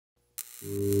Hi,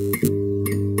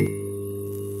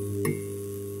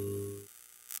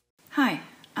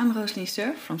 I'm Roselien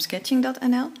Steur from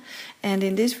Sketching.nl, and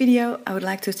in this video I would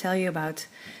like to tell you about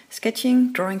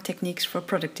sketching drawing techniques for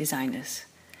product designers.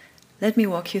 Let me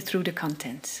walk you through the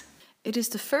contents. It is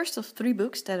the first of 3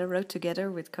 books that I wrote together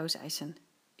with Koos Eissen.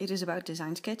 It is about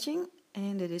design sketching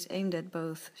and it is aimed at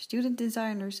both student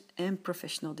designers and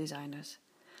professional designers.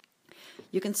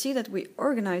 You can see that we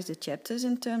organize the chapters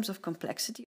in terms of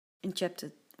complexity. In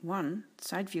chapter 1,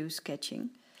 Side View Sketching,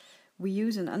 we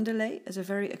use an underlay as a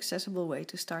very accessible way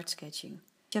to start sketching.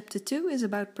 Chapter 2 is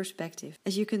about perspective.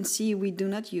 As you can see, we do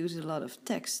not use a lot of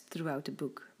text throughout the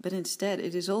book, but instead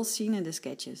it is all seen in the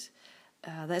sketches.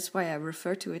 That's why I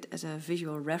refer to it as a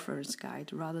visual reference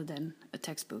guide rather than a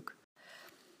textbook.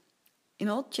 In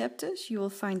all chapters you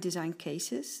will find design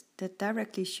cases that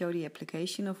directly show the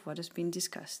application of what has been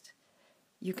discussed.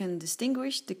 You can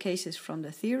distinguish the cases from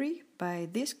the theory by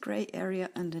this grey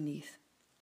area underneath.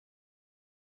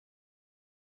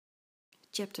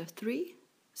 Chapter 3,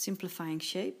 Simplifying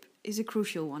Shape, is a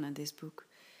crucial one in this book.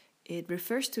 It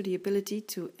refers to the ability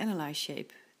to analyze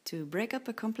shape, to break up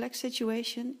a complex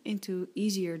situation into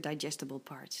easier digestible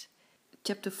parts.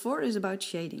 Chapter 4 is about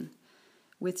shading.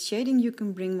 With shading you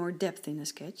can bring more depth in a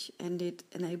sketch and it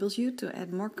enables you to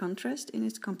add more contrast in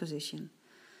its composition.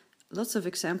 Lots of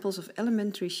examples of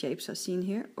elementary shapes are seen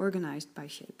here, organized by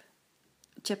shape.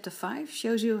 Chapter 5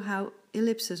 shows you how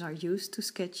ellipses are used to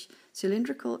sketch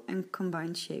cylindrical and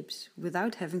combined shapes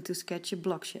without having to sketch a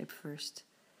block shape first.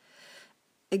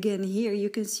 Again, here you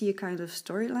can see a kind of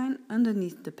storyline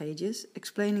underneath the pages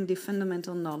explaining the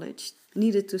fundamental knowledge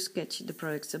needed to sketch the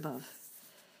products above.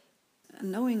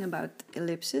 Knowing about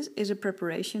ellipses is a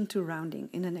preparation to rounding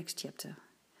in the next chapter.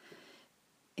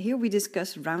 Here we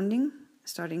discuss rounding,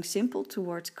 starting simple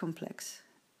towards complex.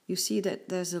 You see that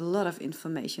there's a lot of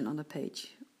information on the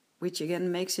page, which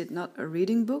again makes it not a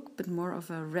reading book but more of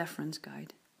a reference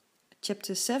guide.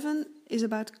 Chapter 7 is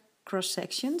about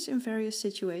cross-sections in various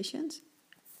situations.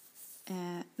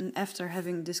 And after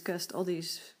having discussed all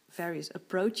these various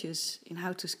approaches in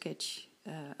how to sketch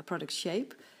a product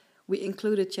shape, we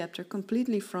include a chapter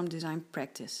completely from design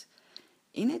practice.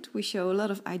 In it we show a lot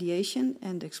of ideation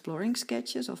and exploring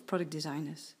sketches of product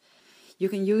designers. You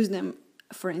can use them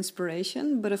for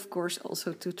inspiration, but of course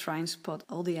also to try and spot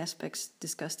all the aspects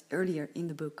discussed earlier in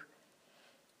the book.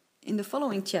 In the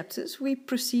following chapters we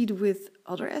proceed with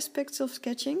other aspects of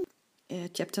sketching.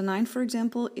 Chapter 9, for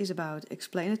example, is about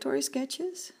explanatory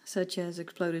sketches, such as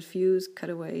exploded views,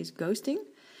 cutaways, ghosting,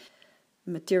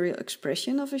 material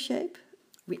expression of a shape.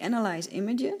 We analyze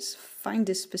images, find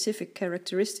the specific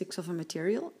characteristics of a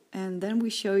material, and then we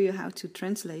show you how to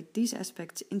translate these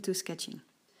aspects into sketching.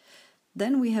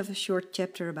 Then we have a short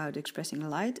chapter about expressing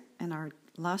light, and our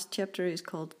last chapter is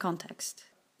called Context.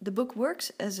 The book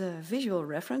works as a visual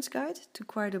reference guide to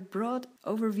quite a broad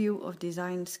overview of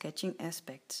design sketching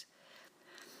aspects.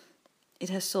 It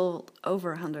has sold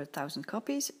over 100,000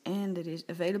 copies and it is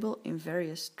available in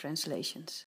various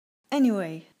translations.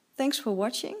 Anyway, thanks for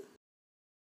watching.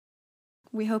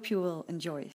 We hope you will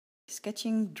enjoy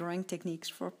Sketching Drawing Techniques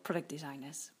for Product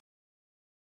Designers.